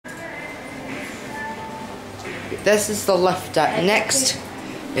This is the lift at Next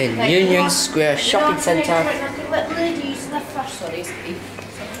in Union Square Shopping Centre. Let the lady use the lift first, sorry.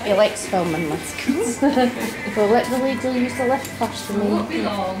 He likes filming this. We'll let the lady use the lift first and then...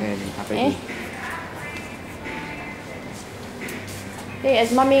 Aberdeen. Hey,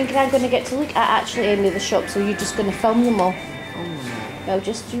 is Mummy and Gran going to get to look at actually any of the shops, or are you just going to film them all? Well,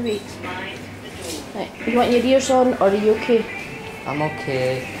 just you wait. Right. You want your ears on, or are you okay? I'm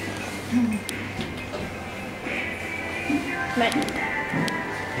okay. Come on.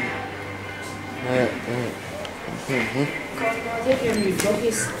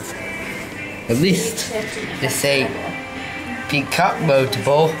 At least they say pick up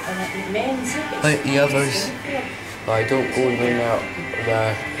motable like the others. But I don't go in and out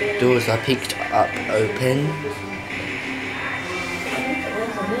the doors I picked up open.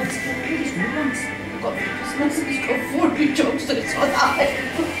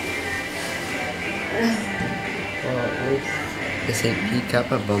 Well, at least they say pick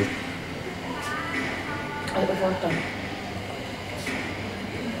up a boat. Out of water.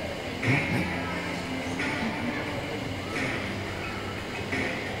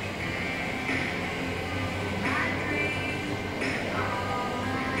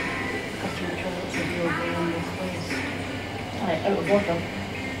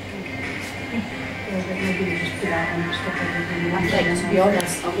 Maybe we just put that on and stop everything. Like, to be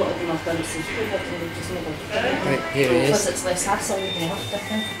honest, a lot of them I've done it since COVID and they've just never done it. Right, here it is. Because it's less hassle with the lift, I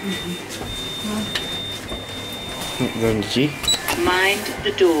think. Round the G. Mind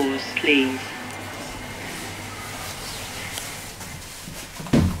the doors, please.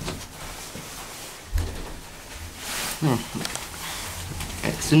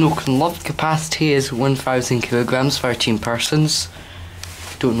 It's an Oakland loft capacity is 1,000 kilograms, 13 persons.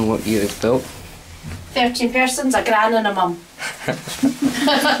 Don't know what year it's built. 13 persons, a gran and a mum.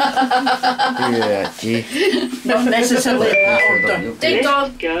 Yeah, gee. Not necessarily in that order. Ding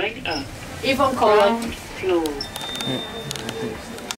dong. Going up. Yvonne calling. Ground floor.